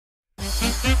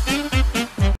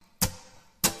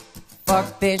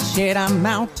Fuck this shit, I'm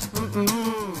out.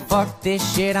 Fuck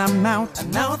this shit, I'm out.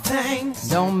 No thanks.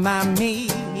 Don't mind me,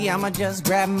 I'ma just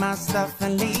grab my stuff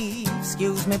and leave.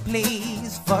 Excuse me,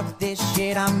 please. Fuck this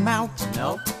shit, I'm out.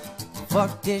 Nope.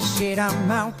 Fuck this shit, I'm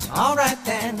out. Alright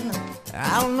then.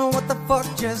 I don't know what the fuck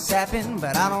just happened,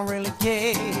 but I don't really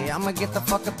care. I'ma get the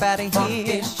fuck up out of here. Fuck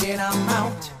this shit, I'm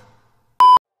out.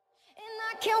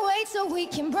 Can't wait so we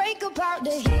can break apart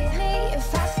the hit me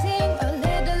if I seem a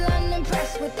little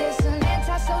unimpressed with this. An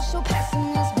antisocial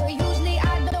pessimist, but usually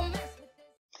I don't mess with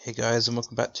this. Hey guys, and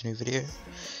welcome back to a new video.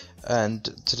 And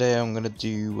today I'm gonna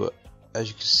do, as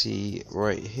you can see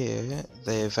right here,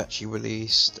 they've actually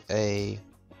released a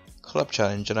club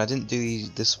challenge, and I didn't do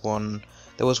this one.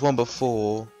 There was one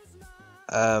before,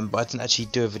 but I didn't actually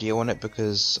do a video on it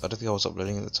because I don't think I was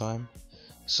uploading at the time.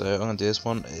 So I'm gonna do this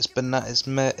one.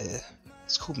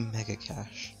 It's called Mega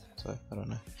Cash, so I don't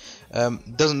know.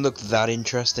 Doesn't look that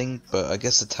interesting, but I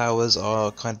guess the towers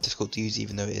are kind of difficult to use,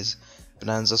 even though it is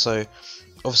Bonanza. So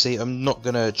obviously, I'm not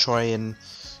gonna try and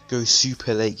go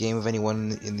super late game with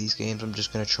anyone in these games. I'm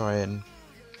just gonna try and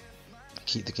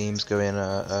keep the games going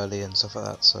early and stuff like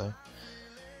that. So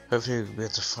hopefully, we'll be able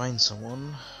to find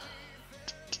someone.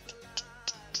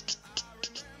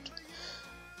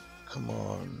 Come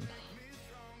on, am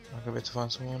I gonna be able to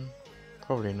find someone?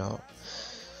 Probably not.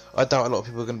 I doubt a lot of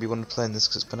people are going to be wanting to play in this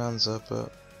because it's Bonanza,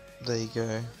 but there you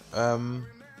go.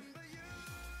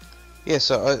 Yeah,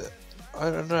 so I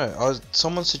don't know.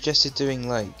 Someone suggested doing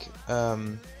like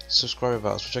subscriber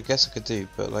battles, which I guess I could do,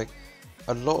 but like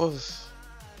a lot of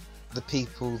the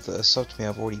people that are subbed to me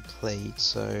I've already played.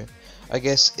 So I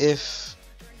guess if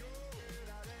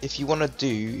you want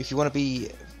to be,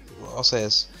 I'll say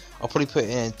this. I'll probably put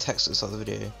it in text at the start of the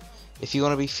video. If you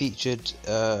want to be featured,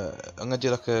 I'm going to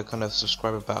do like a kind of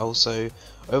subscriber battle. So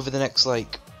over the next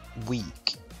like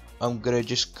week, I'm going to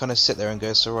just kind of sit there and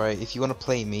go, so right, if you want to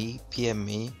play me, PM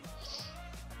me,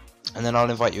 and then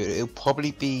I'll invite you. It'll probably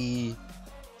be,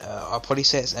 I'll probably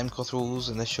say it's MCOTH rules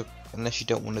unless you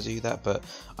don't want to do that, but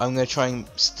I'm going to try and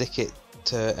stick it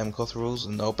to MCOTH rules,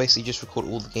 and I'll basically just record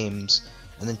all the games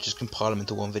and then just compile them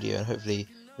into one video, and hopefully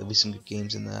there'll be some good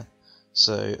games in there.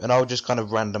 So, and I'll just kind of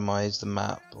randomize the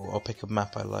map, or I'll pick a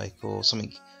map I like, or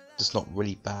something that's not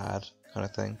really bad, kind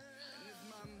of thing.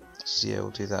 So yeah,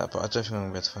 we'll do that, but I don't think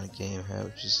I'm going to be able to find a game here,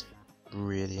 which is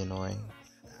really annoying.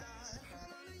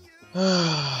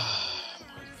 Oh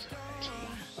my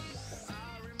god.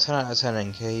 10 out of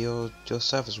 10 NK, your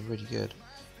server's really good.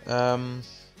 I'll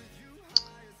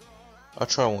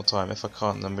try one more time. If I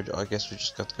can't, then I guess we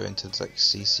just got to go into like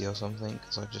CC or something,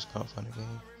 because I just can't find a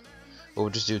game. Or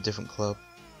we'll just do a different club.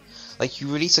 Like, you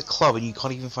release a club and you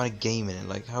can't even find a game in it.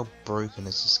 Like, how broken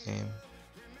is this game?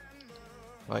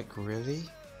 Like, really?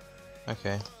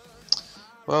 Okay.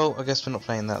 Well, I guess we're not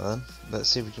playing that then. Let's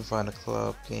see if we can find a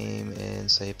club game in,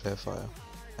 say, Player Fire.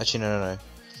 Actually, no. I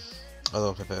don't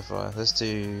want to play Player Fire. Let's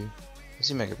do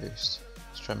Mega Boost.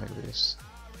 Let's try Mega Boost.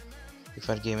 We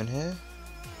find a game in here?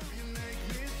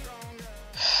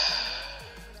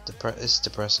 It's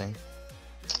depressing.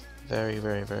 Very,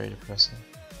 very, very depressing.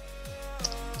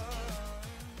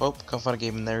 Oh, can't find a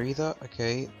game in there either.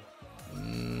 Okay,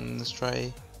 let's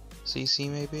try CC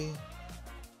maybe.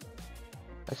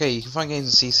 Okay, you can find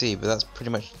games in CC, but that's pretty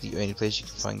much the only place you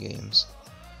can find games.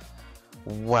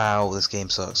 Wow, this game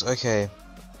sucks. Okay,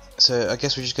 so I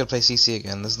guess we're just gonna play CC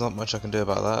again. There's not much I can do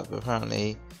about that, but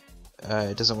apparently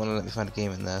it doesn't want to let me find a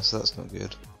game in there, so that's not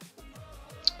good.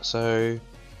 So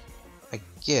I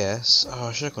guess, oh,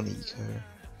 I should have gone Eco.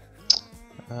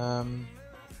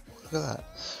 Look at that.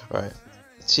 Right.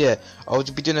 So yeah, I'll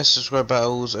be doing subscribe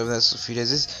battles over the next few days.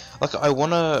 This, like, I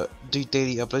wanna do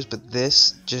daily uploads, but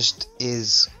this just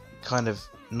is kind of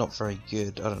not very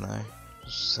good. I don't know.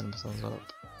 Just send a thumbs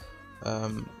up.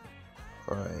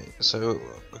 Right. So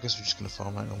I guess we're just gonna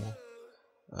farm like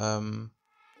normal.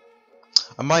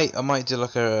 I might do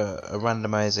like a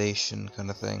randomization kind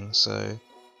of thing. So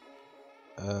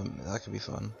that could be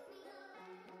fun.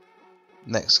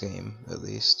 Next game, at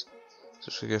least. So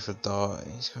just gonna go for Dart.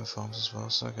 He's going farms as well,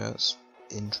 so okay, that's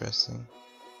interesting.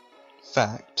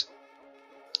 Fact,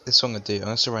 this is what I'm gonna do. I'm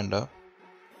gonna surrender.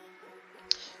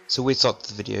 It's a weird start to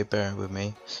the video, bear with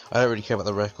me. I don't really care about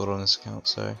the record on this account,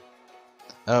 so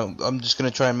I'm just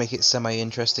gonna try and make it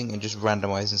semi-interesting and just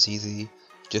randomise and see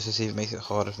just to see if it makes it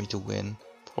harder for me to win.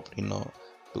 Probably not,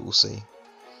 but we'll see.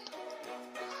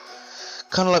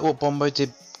 Kind of like what Bombo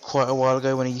did quite a while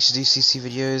ago when he used to do CC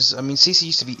videos. I mean, CC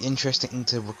used to be interesting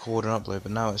to record and upload,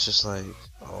 but now it's just like,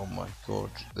 oh my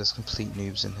god, there's complete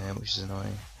noobs in here, which is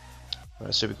annoying.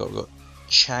 Right, so we've got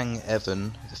Chang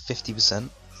Evan with 50%.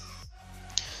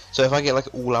 So if I get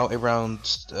like all out around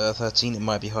 13, it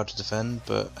might be hard to defend,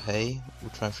 but hey,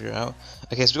 we'll try and figure it out.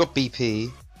 Okay, so we've got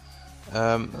BP.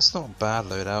 That's not a bad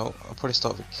loadout. I'll probably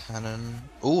start with cannon.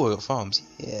 Oh, I got farms.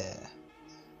 Yeah,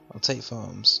 I'll take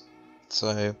farms.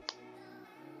 So,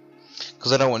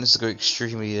 because I don't want this to go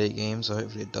extremely late game, so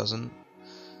hopefully it doesn't.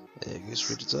 There it goes,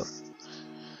 read it up.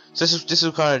 So this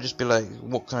will kind of just be like,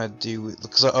 what can I do with,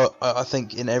 because I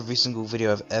think in every single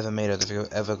video I've ever made, I don't think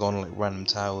I've ever gone like random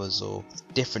towers or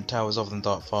different towers other than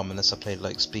Dark Farm unless I played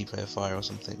like Speed Player Fire or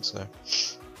something. So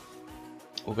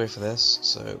we'll go for this.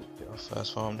 So get our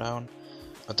first farm down.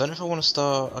 I don't know if I want to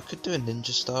start. I could do a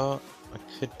ninja start. I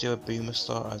could do a boomer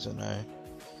start. I don't know.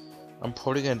 I'm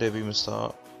probably going to do a boomer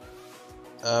start.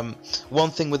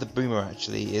 One thing with the boomer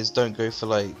actually is don't go for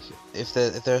like, if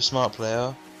they're a smart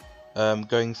player.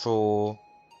 Going for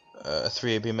a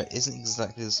 3A boomer isn't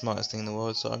exactly the smartest thing in the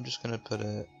world, so I'm just gonna put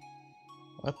it.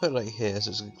 I put it like here, so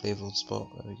it's a good Glaive Lord spot.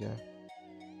 There we go.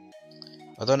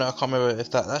 I don't know. I can't remember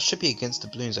if that should be against the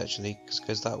balloons actually, because it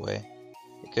goes that way.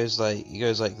 It goes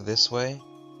like this way,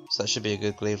 so that should be a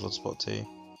good Glaive Lord spot too.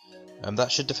 That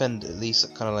should defend at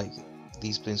least kind of like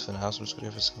these balloons for now. So I'm just gonna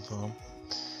go for a second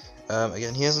farm.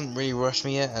 Again, he hasn't really rushed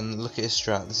me yet, and look at his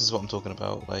strat. This is what I'm talking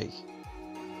about. Like.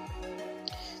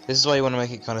 This is why you want to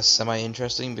make it kind of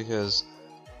semi-interesting, because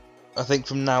I think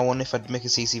from now on, if I'd make a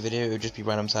CC video, it would just be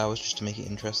random towers just to make it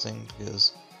interesting,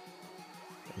 because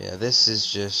yeah, this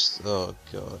is just, oh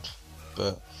god.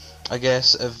 But I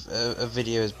guess a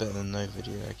video is better than no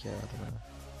video. Okay, I don't know.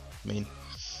 I mean,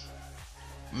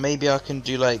 maybe I can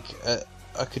do like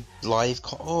I could live.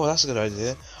 Oh, that's a good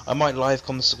idea. I might live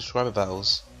com the subscriber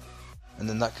battles, and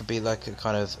then that could be like a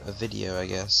kind of a video, I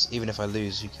guess. Even if I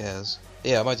lose, who cares?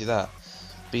 Yeah, I might do that.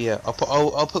 But yeah,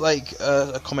 I'll put like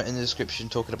a comment in the description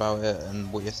talking about it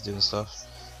and what you have to do and stuff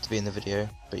to be in the video.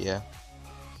 But yeah,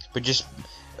 but just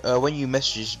when you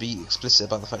message, just be explicit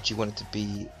about the fact you want it to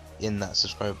be in that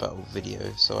subscriber battle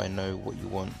video, so I know what you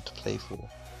want to play for.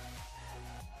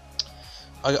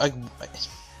 I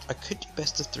could do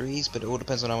best of threes, but it all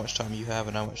depends on how much time you have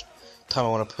and how much time I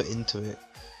want to put into it.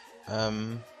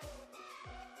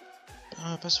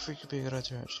 Best of three could be a good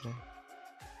idea actually.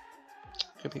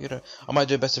 Could be good. I might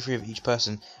do a best of three of each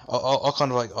person. I'll kind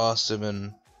of like ask them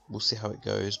and we'll see how it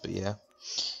goes. But yeah,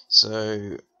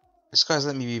 so this guy's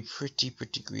let me be pretty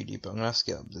greedy, but I'm gonna have to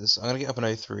get up this. I'm gonna get up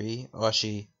an 03. Oh,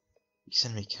 actually, he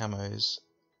sent me camos.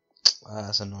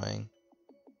 That's annoying.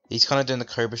 He's kind of doing the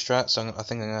Cobra strat, so I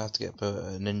think I'm gonna have to get up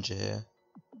a ninja here.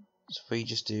 So if we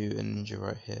just do a ninja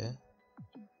right here.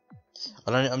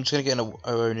 I'm just going to get an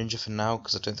OO ninja for now,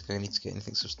 because I don't think I need to get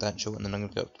anything substantial, and then I'm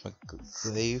going to go up to my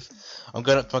glaive. I'm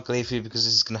going up to my glaive here because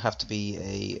this is going to have to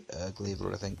be a glaive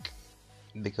lord, I think.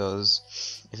 Because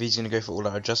if he's going to go for all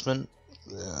out adjustment,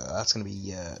 that's going to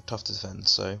be tough to defend,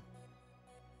 so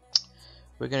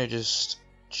we're going to just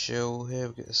chill here.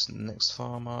 We'll get this next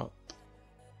farm up.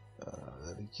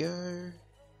 There we go.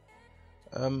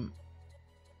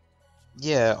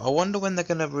 Yeah, I wonder when they're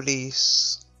going to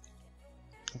release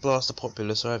Blast the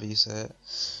Populace, or however you say it,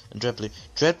 and Dreadbloon.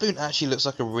 Dreadbloon actually looks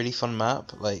like a really fun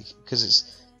map, like, because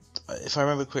it's, if I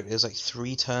remember correctly, there's like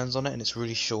 3 turns on it, and it's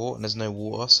really short, and there's no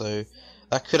water, so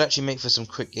that could actually make for some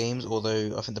quick games,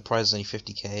 although I think the prize is only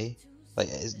 50k. Like,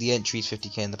 the entry is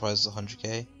 50k and the prize is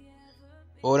 100k.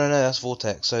 Oh no, that's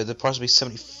Vortex, so the prize will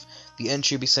be the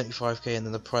entry will be 75k, and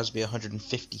then the prize will be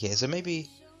 150k, so maybe,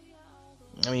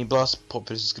 I mean, Blast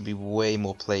Populace is going to be way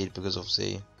more played, because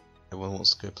obviously everyone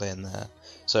wants to go play in there.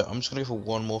 So I'm just going to go for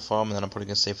one more farm, and then I'm probably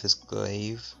going to save for this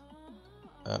glaive.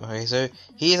 Okay, so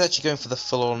he is actually going for the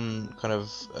full-on kind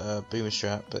of boomer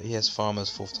strat, but he has farmers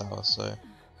 4th tower, so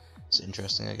it's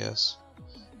interesting, I guess.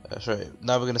 Sorry,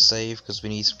 now we're going to save because we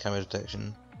need some camo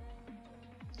detection.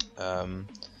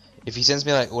 If he sends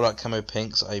me like all that camo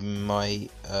pinks, I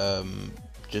might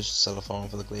just sell a farm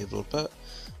for the glaive lord, but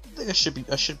I think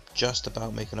I should just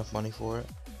about make enough money for it.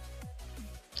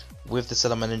 With the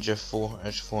Seller Manager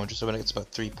 400, so when it gets about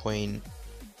 3 point,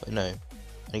 no,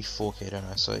 I need 4k, don't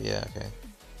I? So yeah, okay.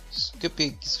 This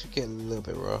could get a little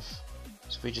bit rough.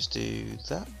 So if we just do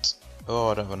that. Oh,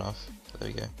 I don't have enough. There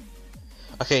we go.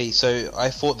 Okay, so I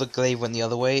thought the glaive went the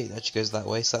other way. It actually goes that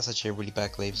way, so that's actually a really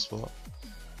bad glaive spot.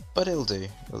 But it'll do.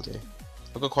 It'll do.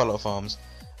 I've got quite a lot of farms.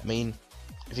 I mean,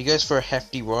 if he goes for a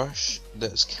hefty rush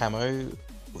that's camo,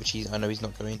 which I know he's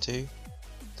not going to,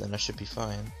 then I should be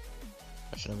fine.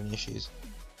 I shouldn't have any issues.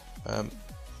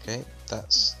 Okay,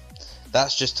 that's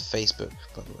just to Facebook,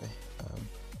 by the way.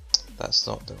 That's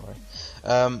not, don't worry.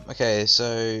 Okay,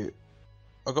 so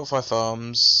I've got 5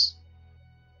 farms.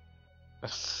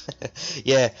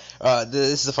 Yeah,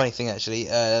 this is the funny thing actually.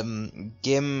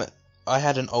 Gim I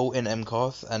had an ult in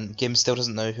MCOF, and Gim still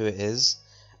doesn't know who it is,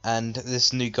 and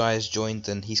this new guy has joined,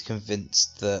 and he's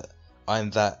convinced that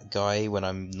I'm that guy when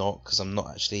I'm not, because I'm not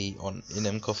actually in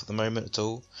MCOF at the moment at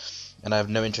all, and I have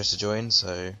no interest to join.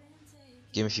 So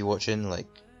Gim, if you're watching, like,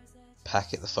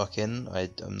 pack it the fuck in.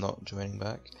 I'm not joining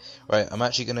back. Right, I'm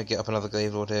actually gonna get up another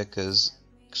Glaive Lord here because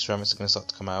ceramics are gonna start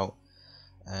to come out,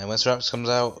 and when ceramics comes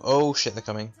out, oh shit, they're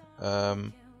coming. I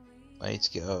need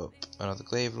to get up another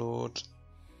Glaive Lord.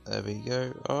 There we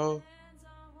go. Oh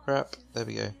crap! There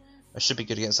we go. I should be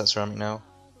good against that ceramic now.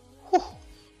 Whew.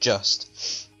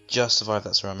 Just survived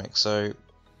that ceramic. So,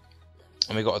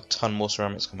 and we got a ton more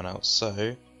ceramics coming out.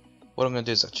 So, what I'm gonna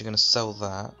do is actually gonna sell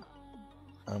that.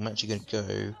 And I'm actually gonna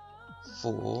go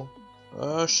for,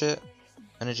 oh shit,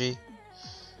 energy.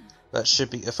 That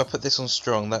should be, if I put this on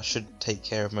strong, that should take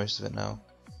care of most of it now.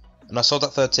 And I sold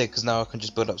that third tier because now I can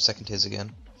just build up second tiers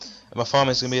again. And my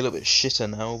farming is gonna be a little bit shitter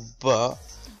now, but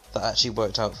that actually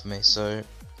worked out for me. So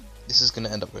this is gonna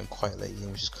end up going quite late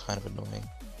game, which is kind of annoying.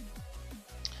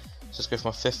 So let's go for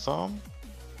my 5th farm.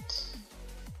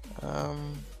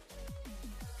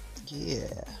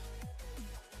 Yeah.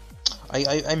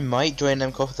 I might join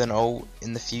MCOF then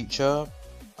in the future.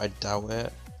 I doubt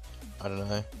it. I don't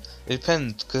know. It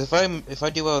depends, because if I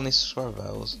do well on these subscriber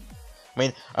battles, I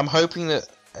mean, I'm hoping that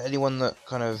anyone that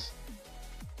kind of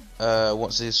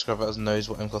wants to do subscriber battles knows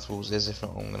what MCOF rules is. If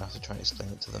not, I'm gonna have to try and explain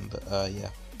it to them. But yeah.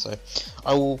 So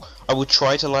I will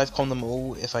try to live com them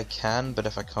all if I can, but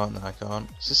if I can't, then I can't.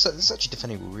 So it's actually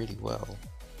defending really well.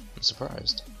 I'm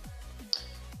surprised.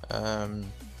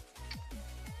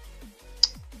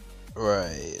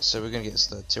 Right, so we're gonna get this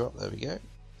third tier up. There we go.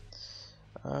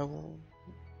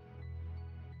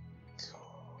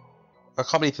 I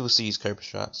can't believe people still use Cobra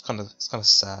Strat. It's kind of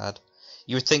sad.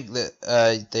 You would think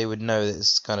that they would know that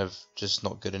it's kind of just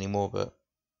not good anymore, but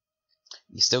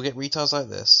you still get retards like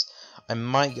this. I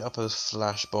might get up a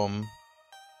flash bomb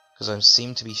because I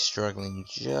seem to be struggling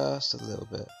just a little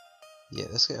bit. Yeah,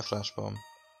 let's get a flash bomb.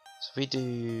 So if we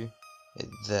do it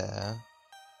there,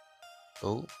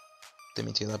 oh, didn't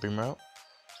mean to get that boom route.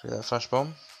 So we get that flash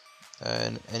bomb,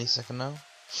 and any second now,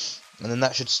 and then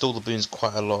that should stall the boons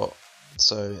quite a lot.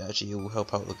 So actually, it will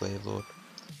help out the Glaive Lord.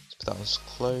 Let's put that one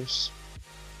close.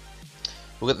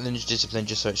 We'll get the Ninja Discipline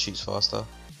just so it shoots faster.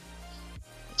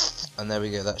 And there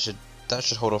we go. That should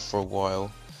hold off for a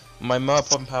while. My Murder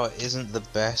Bomb power isn't the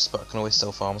best, but I can always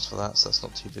sell farms for that, so that's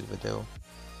not too big of a deal.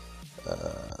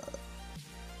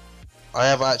 I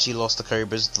have actually lost the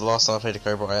Cobras. The last time I played a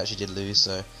Cobra, I actually did lose,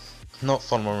 so not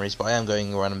fun memories. But I am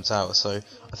going random tower, so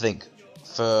I think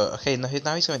okay, now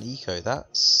he's going eco.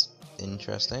 That's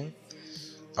interesting.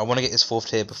 I want to get his 4th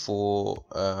tier before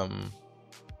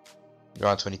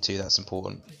round 22. That's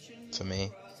important for me.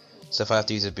 So if I have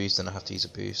to use a boost, then I have to use a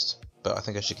boost. But I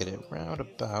think I should get it round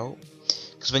about,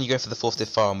 because when you go for the 4th tier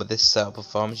farm with this setup of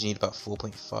farms, you need about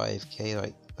 4.5k,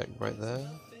 like right there.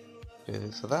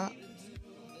 Go for that.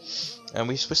 And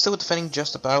we're still defending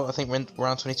just about. I think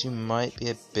round 22 might be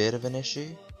a bit of an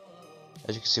issue.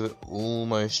 As you can see, we're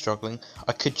almost struggling.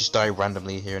 I could just die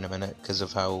randomly here in a minute because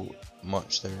of how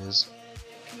much there is.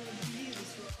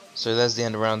 So there's the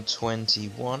end of round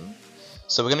 21.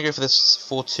 So we're going to go for this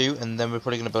 4-2, and then we're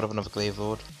probably going to build up another Glaive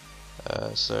Lord.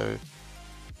 So,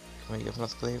 can we give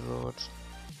another Glaive Lord?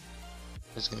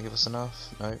 Is it going to give us enough?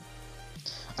 No.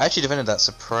 I actually defended that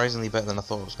surprisingly better than I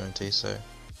thought I was going to, so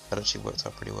that actually worked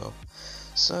out pretty well.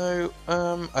 So,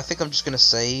 I think I'm just going to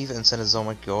save and send a Oh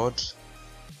my god.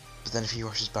 But then if he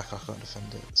rushes back, I can't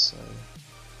defend it, so...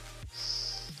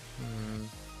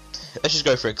 Let's just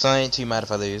go for it, because I ain't too mad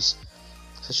if I lose.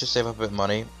 So let's just save up a bit of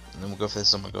money, and then we'll go for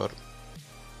this Oh my god.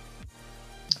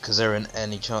 Because there ain't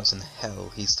any chance in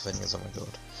hell he's defending his Oh my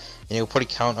god. And he'll probably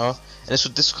counter, and this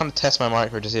will kind of test my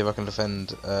micro to see if I can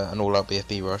defend an all-out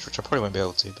BFB rush, which I probably won't be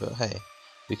able to, but hey,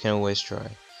 we can always try.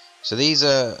 So these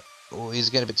are... Oh, he's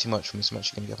getting a bit too much for me, so I'm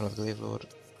actually going to get another Glaive Lord.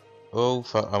 Oh,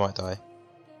 fuck, I might die.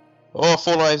 Oh,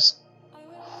 4 lives!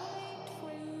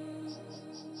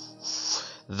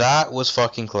 That was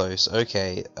fucking close.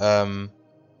 Okay,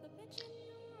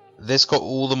 this got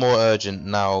all the more urgent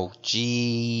now.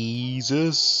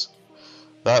 Jesus!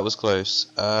 That was close.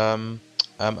 Okay,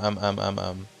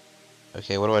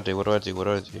 what do I do? I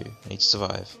need to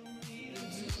survive.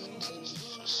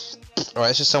 Alright,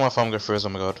 let's just sell my farm and go through his Oh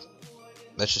my god.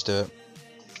 Let's just do it.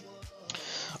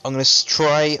 I'm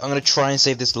gonna try and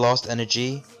save this last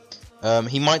energy.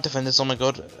 He might defend this Oh my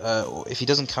god. If he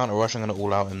doesn't counter rush, I'm gonna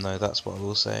all out him though, that's what I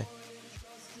will say.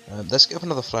 Let's get up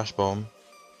another flash bomb.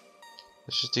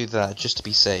 Let's just do that just to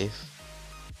be safe.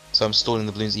 So I'm stalling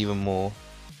the balloons even more.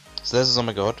 So there's his Oh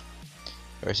my god.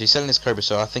 Alright, so he's selling his Cobra,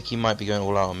 so I think he might be going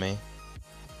all out on me.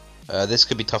 This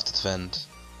could be tough to defend.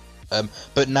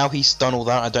 But now he's done all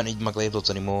that, I don't need my Glaive Lords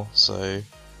anymore, so...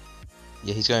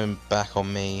 Yeah, he's going back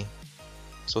on me.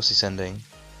 So what's he sending?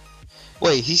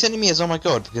 Wait, he's sending me as oh my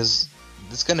god, because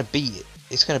it's gonna beat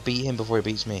him before he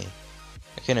beats me.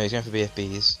 Okay, no, he's going for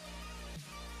BFBs.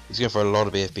 He's going for a lot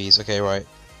of BFBs. Okay, right.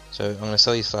 So I'm gonna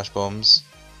sell these flash bombs.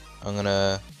 I'm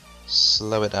gonna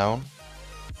slow it down.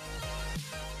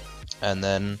 And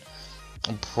then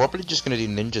I'm probably just gonna do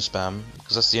ninja spam,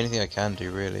 because that's the only thing I can do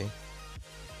really.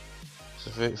 So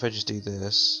if I just do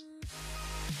this,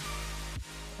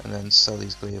 and then sell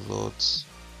these Glaive Lords,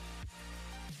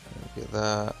 and get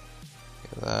that,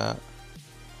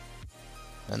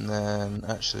 and then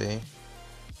actually,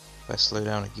 if I slow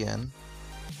down again,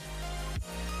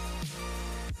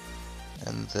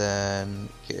 and then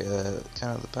get a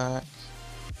count at the back,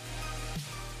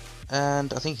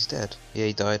 and I think he's dead. Yeah,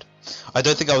 he died. I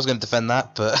don't think I was going to defend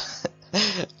that, but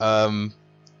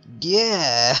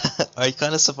yeah, I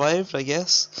kind of survived, I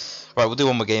guess. Right, we'll do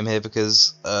one more game here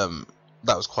because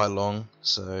that was quite long.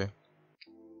 So,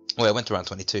 well, I went to round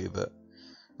 22, but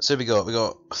so we got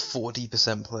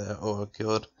 40% player. Oh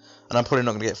god, and I'm probably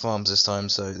not going to get farms this time,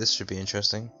 so this should be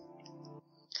interesting.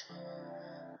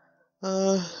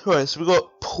 Right, so we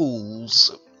got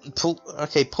pools.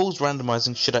 Okay, pools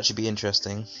randomizing should actually be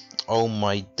interesting. Oh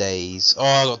my days! Oh,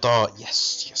 I got dart.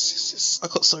 Yes! I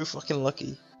got so fucking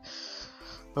lucky.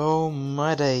 Oh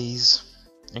my days.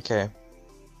 Okay.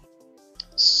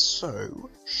 So,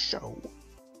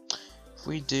 if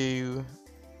we do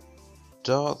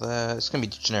dart there, it's gonna be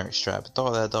generic strat, but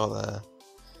dart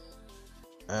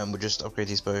there. We'll just upgrade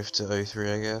these both to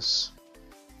 03, I guess.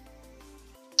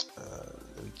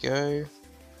 There we go.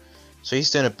 So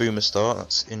he's doing a boomer start.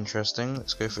 That's interesting.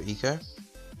 Let's go for eco.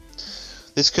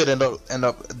 This could end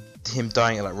up him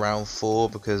dying at like round 4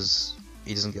 because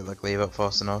he doesn't get that glaive up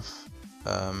fast enough.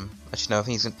 Actually, no. I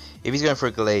think if he's going for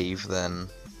a glaive, then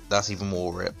that's even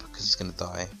more rip because he's gonna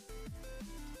die.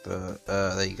 But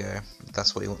there you go.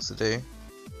 That's what he wants to do.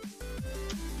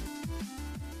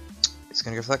 He's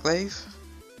gonna go for that glaive,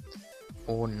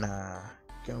 or nah?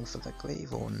 Going for that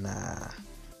glaive or nah?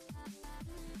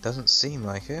 Doesn't seem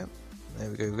like it. There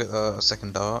we go. We got a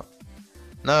second dart.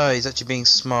 No, he's actually being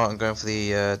smart and going for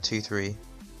the 2-3.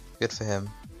 Good for him.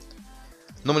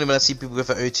 Normally when I see people go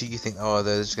for 0-2, you think, oh,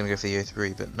 they're just going to go for the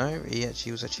 0-3, but no,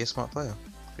 he was actually a smart player.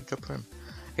 Good job for him.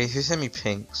 Okay, so he sent me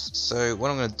pinks, so what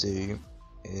I'm going to do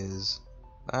is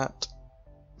that,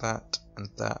 and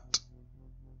that.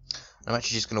 I'm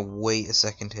actually just going to wait a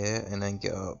second here and then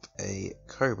get up a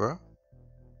Cobra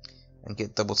and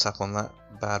get double tap on that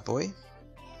bad boy.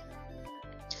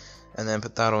 And then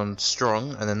put that on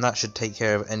strong, and then that should take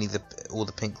care of all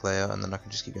the pink layer, and then I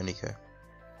can just keep going eco.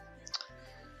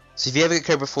 So if you ever get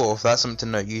Cobra 4, that's something to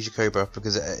note, use your Cobra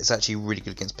because it's actually really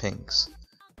good against pinks.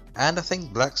 And I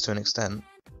think blacks to an extent.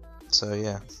 So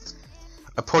yeah.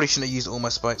 I probably shouldn't have used all my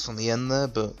spikes on the end there,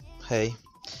 but hey,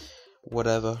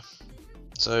 whatever.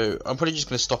 So I'm probably just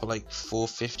going to stop at like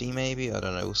 450 maybe, I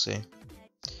don't know, we'll see.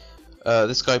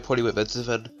 This guy probably went better to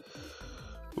defend.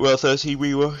 Well, 13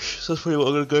 rerush, so that's probably what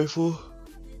I'm going to go for.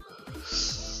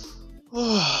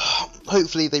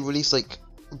 Hopefully they release like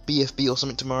BFB or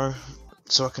something tomorrow,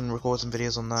 so I can record some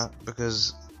videos on that,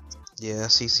 because yeah,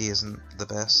 CC isn't the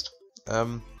best.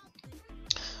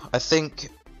 I think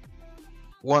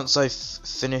once I've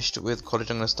finished with college,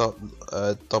 I'm going to start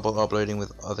double uploading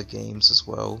with other games as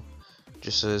well,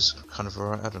 just as kind of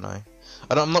variety. I don't know.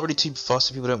 I'm not really too fussed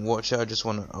if people don't watch it, I just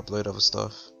want to upload other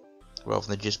stuff rather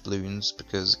than just balloons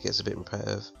because it gets a bit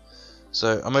repetitive.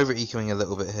 So I'm over ecoing a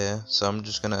little bit here, so I'm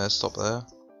just gonna stop there.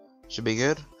 Should be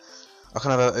good. I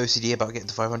kind of have an OCD about getting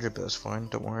to 500, but that's fine,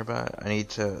 don't worry about it. I need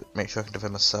to make sure I can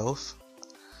defend myself.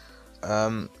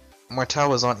 My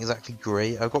towers aren't exactly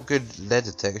great. I've got good lead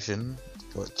detection,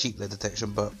 or cheap lead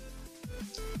detection, but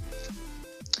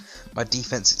my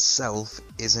defense itself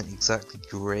isn't exactly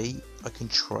great. I can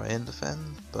try and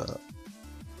defend, but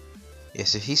yeah,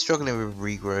 so he's struggling with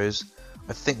regrows.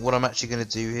 I think what I'm actually going to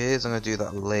do here is I'm going to do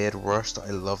that layered rush that I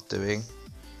love doing,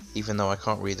 even though I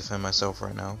can't really defend myself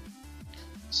right now.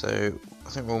 So I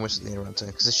think we're almost at the end of round 10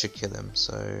 because this should kill him.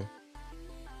 So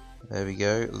there we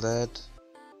go, lead,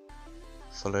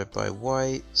 followed by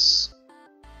whites,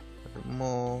 a bit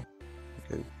more,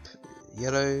 go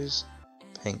yellows,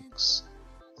 pinks.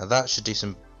 Now that should do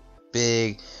some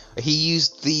big. He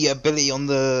used the ability on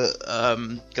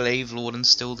the Glaive Lord and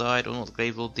still died, or not the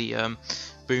Glaive Lord, the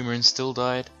Boomer and still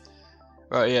died.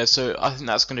 Right, yeah, so I think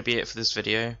that's going to be it for this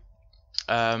video.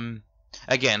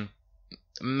 Again,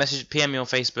 PM me on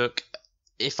Facebook.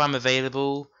 If I'm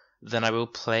available, then I will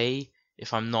play.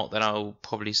 If I'm not, then I'll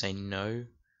probably say no.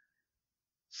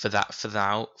 for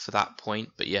that point.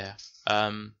 But yeah,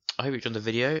 I hope you enjoyed the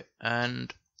video,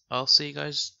 and I'll see you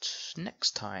guys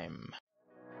next time.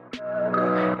 Tell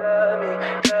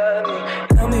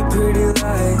me pretty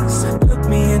lies, look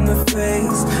me in the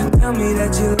face, tell me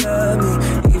that you love me,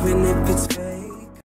 even if it's fake.